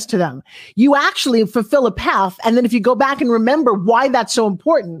access to them. You actually fulfill a path. And then if you go back and remember why that's so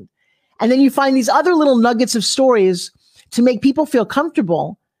important, and then you find these other little nuggets of stories to make people feel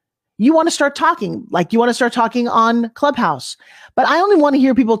comfortable, you want to start talking. Like you want to start talking on Clubhouse. But I only want to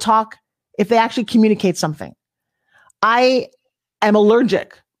hear people talk if they actually communicate something. I am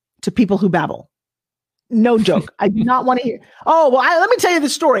allergic to people who babble. No joke. I do not want to hear. Oh, well, let me tell you the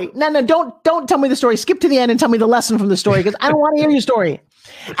story. No, don't tell me the story. Skip to the end and tell me the lesson from the story because I don't want to hear your story.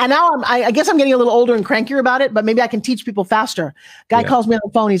 And now I guess I'm getting a little older and crankier about it, but maybe I can teach people faster. Guy calls me on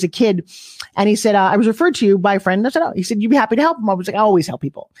the phone. He's a kid. And he said, I was referred to you by a friend. I said, oh, he said, you'd be happy to help him. I was like, I always help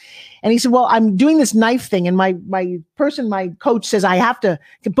people. And he said, well, I'm doing this knife thing. And my coach says I have to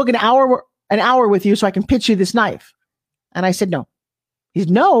book an hour with you so I can pitch you this knife. And I said, no. He said,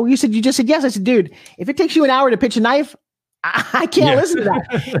 no, you just said yes. I said, dude, if it takes you an hour to pitch a knife, I can't listen to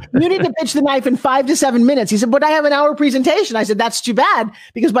that. You need to pitch the knife in 5 to 7 minutes. He said, but I have an hour presentation. I said, that's too bad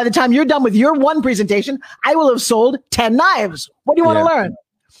because by the time you're done with your one presentation, I will have sold 10 knives. What do you want to learn?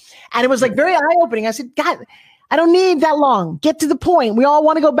 And it was like very eye-opening. I said, God, I don't need that long. Get to the point. We all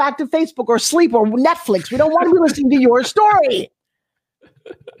want to go back to Facebook or sleep or Netflix. We don't want to be listening to your story.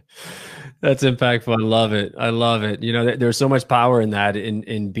 That's impactful. I love it. I love it. There's so much power in that,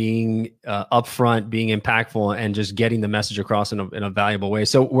 in being upfront, being impactful, and just getting the message across in a valuable way.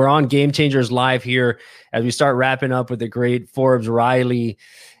 So we're on Game Changers Live here as we start wrapping up with the great Forbes Riley,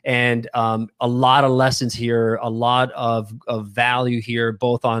 and a lot of lessons here, a lot of value here,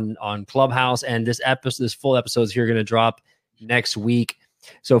 both on Clubhouse, and this full episode is here going to drop next week.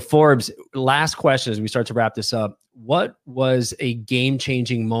 So Forbes, last question as we start to wrap this up. What was a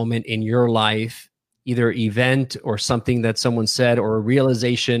game-changing moment in your life, either event or something that someone said or a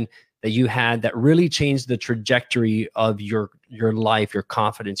realization that you had that really changed the trajectory of your life, your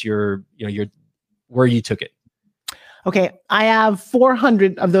confidence, your where you took it? Okay, I have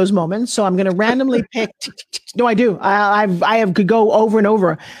 400 of those moments, so I'm going to randomly pick. No, I do. I could go over and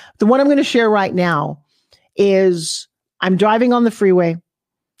over. The one I'm going to share right now is I'm driving on the freeway.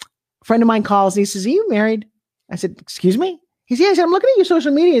 A friend of mine calls and he says, "Are you married?" I said, "Excuse me?" He said, "Yeah." I said, "I'm looking at your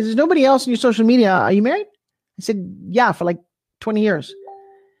social media. There's nobody else in your social media. Are you married?" I said, "Yeah, for like 20 years."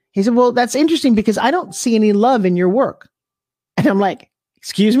 He said, "Well, that's interesting because I don't see any love in your work." And I'm like,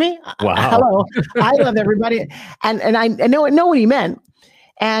 "Excuse me?" Wow. Hello. I love everybody. And I know what he meant.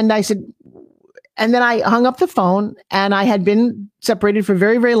 And I said, and then I hung up the phone, and I had been separated for a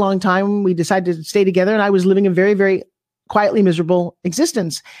very, very long time. We decided to stay together, and I was living a very, very quietly miserable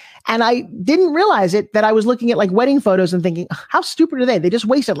existence. And I didn't realize it, that I was looking at like wedding photos and thinking, how stupid are they? They just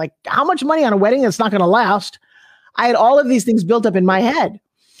wasted like how much money on a wedding that's not going to last? I had all of these things built up in my head.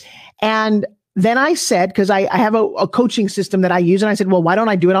 And then I said, because I have a coaching system that I use, and I said, well, why don't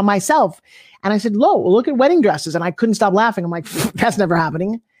I do it on myself? And I said, look at wedding dresses. And I couldn't stop laughing. I'm like, that's never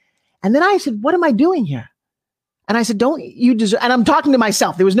happening. And then I said, what am I doing here? And I said, don't you deserve, and I'm talking to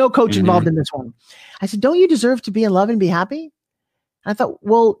myself. There was no coach involved in this one. I said, don't you deserve to be in love and be happy? And I thought,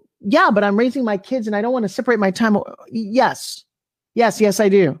 well, yeah, but I'm raising my kids and I don't want to separate my time. Yes, I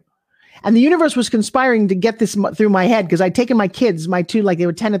do. And the universe was conspiring to get this through my head because I'd taken my kids, my two, like they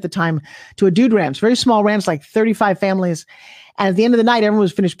were 10 at the time, to a dude ranch, very small ranch, like 35 families. And at the end of the night, everyone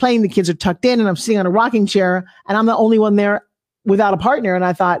was finished playing. The kids are tucked in and I'm sitting on a rocking chair and I'm the only one there without a partner. And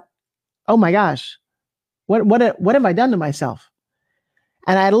I thought, oh my gosh, what have I done to myself?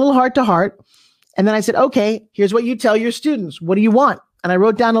 And I had a little heart to heart. And then I said, okay, here's what you tell your students. What do you want? And I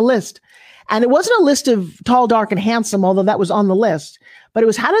wrote down a list. And it wasn't a list of tall, dark, and handsome, although that was on the list. But it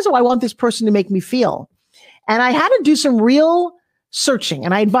was, how do I want this person to make me feel? And I had to do some real searching.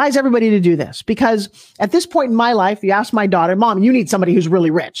 And I advise everybody to do this because at this point in my life, you ask my daughter, Mom, you need somebody who's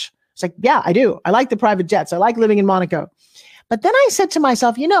really rich. It's like, yeah, I do. I like the private jets. I like living in Monaco. But then I said to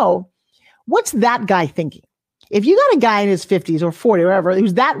myself, what's that guy thinking? If you got a guy in his 50s or 40 or whatever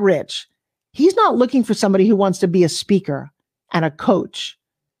who's that rich, he's not looking for somebody who wants to be a speaker and a coach.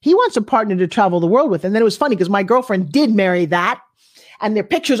 He wants a partner to travel the world with. And then it was funny because my girlfriend did marry that. And there are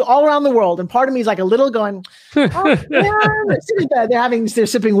pictures all around the world. And part of me is like a little going, oh, yeah, they're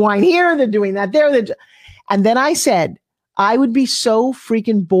sipping wine here. They're doing that there. And then I said, I would be so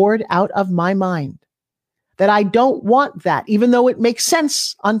freaking bored out of my mind that I don't want that, even though it makes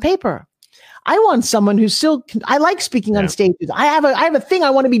sense on paper. I want someone who's still, I like speaking on stages. I have a thing I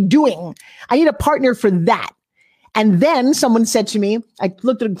want to be doing. I need a partner for that. And then someone said to me, I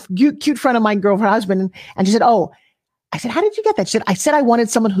looked at a cute friend of my girlfriend, husband, and she said, oh, I said, how did you get that? She said, I said I wanted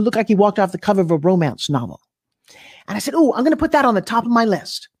someone who looked like he walked off the cover of a romance novel. And I said, oh, I'm going to put that on the top of my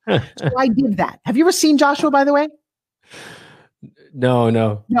list. So I did that. Have you ever seen Joshua, by the way?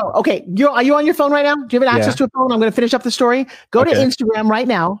 No. Okay. Are you on your phone right now? Do you have access to a phone? I'm going to finish up the story. Go to Instagram right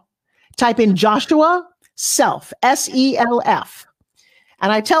now. Type in Joshua Self, SELF.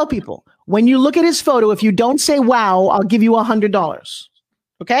 And I tell people, when you look at his photo, if you don't say, wow, I'll give you $100.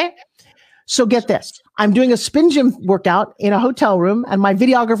 Okay. So get this. I'm doing a spin gym workout in a hotel room. And my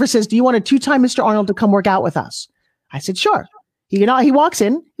videographer says, do you want a 2-time Mr. Arnold to come work out with us? I said, sure. He walks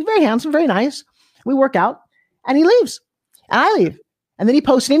in. He's very handsome, very nice. We work out and he leaves. And I leave. And then he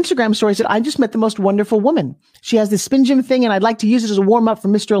posts an Instagram story. He said, I just met the most wonderful woman. She has this spin gym thing and I'd like to use it as a warm up for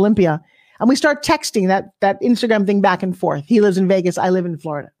Mr. Olympia. And we start texting that Instagram thing back and forth. He lives in Vegas. I live in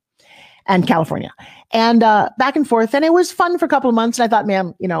Florida and California, and back and forth. And it was fun for a couple of months. And I thought,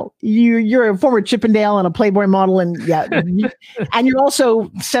 man, you're a former Chippendale and a Playboy model. And and you're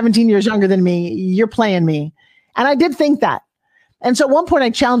also 17 years younger than me. You're playing me. And I did think that. And so at one point I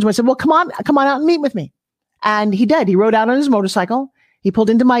challenged him. I said, well, come on out and meet with me. And he did. He rode out on his motorcycle. He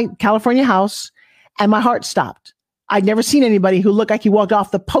pulled into my California house and my heart stopped. I'd never seen anybody who looked like he walked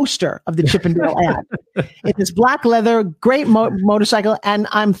off the poster of the Chippendale ad. It's this black leather, great motorcycle. And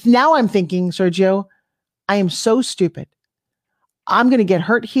I'm thinking, Sergio, I am so stupid. I'm going to get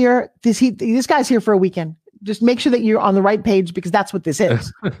hurt here. This guy's here for a weekend. Just make sure that you're on the right page because that's what this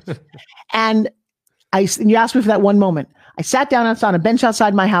is. And you asked me for that one moment. I sat down outside on a bench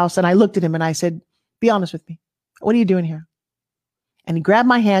outside my house and I looked at him and I said, be honest with me. What are you doing here? And he grabbed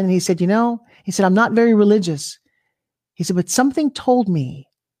my hand and he said, I'm not very religious. He said, but something told me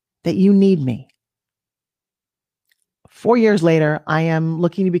that you need me. 4 years later, I am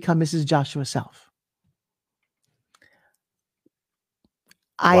looking to become Mrs. Joshua Self.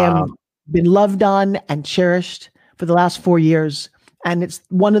 I am been loved on and cherished for the last 4 years. And it's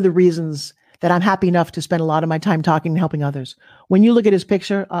one of the reasons that I'm happy enough to spend a lot of my time talking and helping others. When you look at his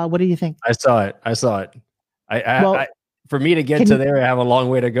picture, what do you think? I saw it. For me to get to there, I have a long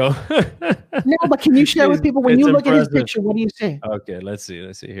way to go. No, but can you share with people when you look at his picture, what do you see? Okay, let's see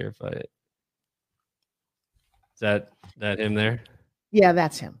here. If is that him there? Yeah,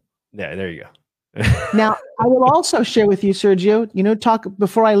 that's him. Yeah, there you go. Now, I will also share with you, Sergio, talk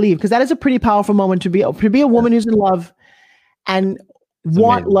before I leave, because that is a pretty powerful moment to be a woman who's in love and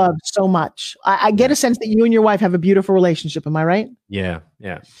want love so much. I get a sense that you and your wife have a beautiful relationship. Am I right? Yeah.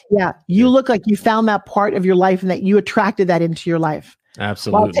 You look like you found that part of your life and that you attracted that into your life.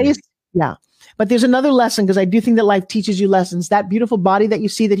 Absolutely. But there's another lesson, because I do think that life teaches you lessons. That beautiful body that you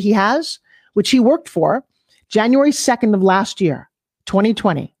see that he has, which he worked for, January 2nd of last year,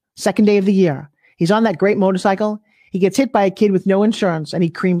 2020, second day of the year. He's on that great motorcycle. He gets hit by a kid with no insurance and he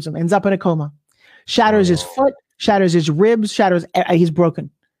creams him, ends up in a coma, shatters his foot, shatters his ribs, he's broken.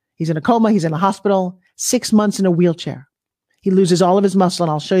 He's in a coma. He's in a hospital, 6 months in a wheelchair. He loses all of his muscle.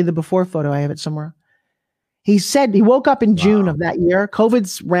 And I'll show you the before photo. I have it somewhere. He said he woke up in June of that year.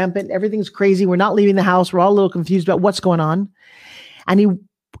 COVID's rampant. Everything's crazy. We're not leaving the house. We're all a little confused about what's going on. And he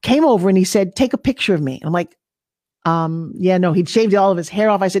came over and he said, take a picture of me. And I'm like, no, he'd shaved all of his hair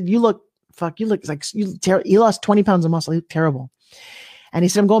off. I said, you look like you lost 20 pounds of muscle. You look terrible. And he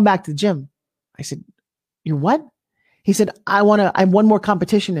said, I'm going back to the gym. I said, you're what? He said, I have one more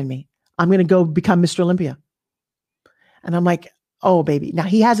competition in me. I'm going to go become Mr. Olympia. And I'm like, oh, baby. Now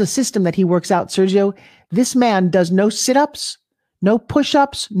he has a system that he works out, Sergio. This man does no sit-ups, no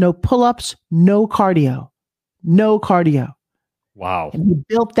push-ups, no pull-ups, no cardio. Wow. And he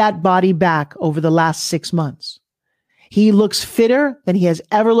built that body back over the last 6 months. He looks fitter than he has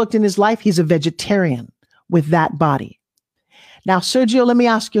ever looked in his life. He's a vegetarian with that body. Now, Sergio, let me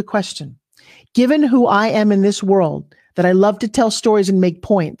ask you a question. Given who I am in this world, that I love to tell stories and make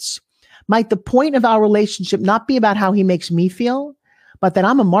points, might the point of our relationship not be about how he makes me feel, but that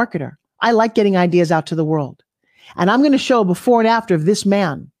I'm a marketer? I like getting ideas out to the world. And I'm going to show before and after of this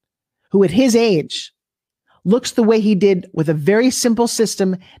man who at his age looks the way he did with a very simple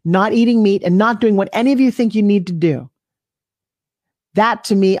system, not eating meat and not doing what any of you think you need to do. That,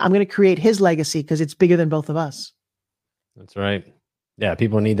 to me, I'm going to create his legacy because it's bigger than both of us. That's right. Yeah,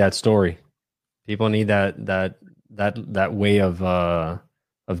 people need that story. People need that way of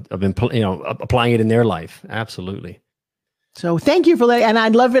applying it in their life. Absolutely. So thank you for letting, and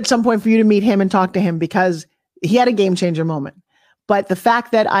I'd love at some point for you to meet him and talk to him, because he had a game changer moment. But the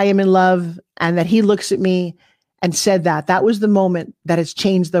fact that I am in love and that he looks at me and said that was the moment that has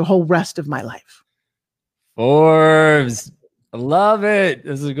changed the whole rest of my life. Forbes. I love it.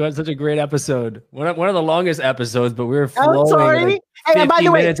 This is such a great episode. One of the longest episodes, but we were flowing. Oh, sorry. Like hey, and by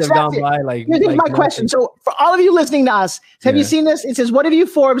the way, minutes have gone by. Like, here's like my question. So for all of you listening to us, have you seen this? It says, what have you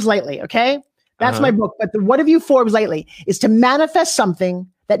Forbes lately? Okay. That's my book. But the what have you Forbes lately is to manifest something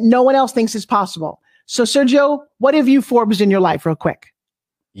that no one else thinks is possible. So Sergio, what have you Forbes in your life real quick?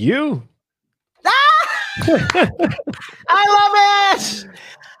 You. I love it.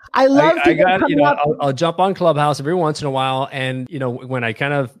 I love I'll jump on Clubhouse every once in a while. And, when I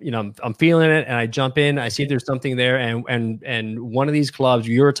kind of, I'm feeling it and I jump in, I see there's something there. And one of these clubs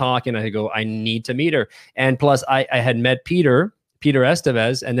you were talking, I go, I need to meet her. And plus I had met Peter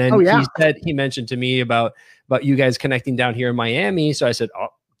Estevez. And then he mentioned to me about you guys connecting down here in Miami. So I said, oh,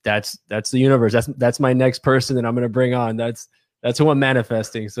 that's the universe. That's my next person that I'm going to bring on. That's who I'm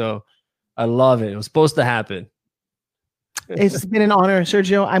manifesting. So I love it. It was supposed to happen. It's been an honor,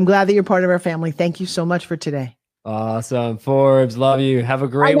 Sergio. I'm glad that you're part of our family. Thank you so much for today. Awesome. Forbes, love you. Have a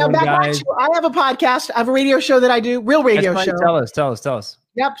great one, guys. I have a podcast. I have a radio show that I do, real radio show. Tell us.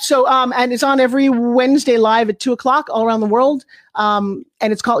 Yep. So, and it's on every Wednesday live at 2:00 all around the world. And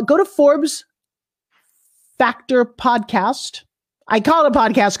it's called, go to Forbes Factor Podcast. I call it a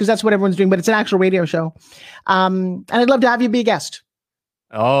podcast because that's what everyone's doing, but it's an actual radio show. And I'd love to have you be a guest.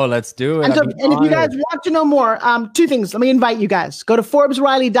 Oh, let's do it. And if you guys want to know more, two things. Let me invite you guys. Go to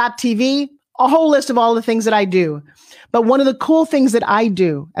ForbesRiley.tv, a whole list of all the things that I do. But one of the cool things that I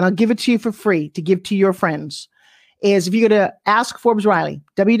do, and I'll give it to you for free to give to your friends, is if you go to Ask Forbes Riley,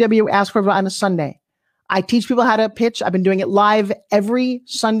 Ask Forbes Riley on a Sunday, I teach people how to pitch. I've been doing it live every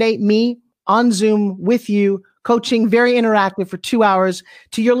Sunday, me on Zoom with you, coaching, very interactive for 2 hours.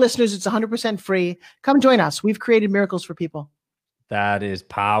 To your listeners, it's 100% free. Come join us. We've created miracles for people. That is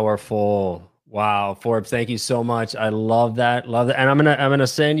powerful. Wow, Forbes, thank you so much. I love that. And I'm gonna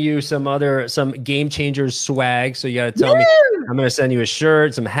send you some Game Changers swag. So you gotta tell me. I'm gonna send you a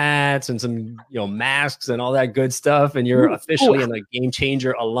shirt, some hats, and some masks and all that good stuff. And you're officially a Game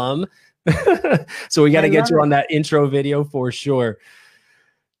Changer alum. So we got to get you on that intro video for sure.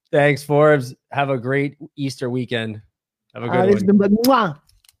 Thanks, Forbes. Have a great Easter weekend. Have a good one.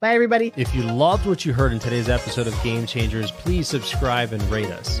 Bye, everybody. If you loved what you heard in today's episode of Game Changers, please subscribe and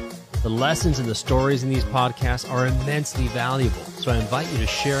rate us. The lessons and the stories in these podcasts are immensely valuable, so I invite you to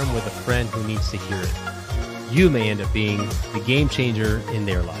share them with a friend who needs to hear it. You may end up being the game changer in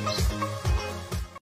their lives.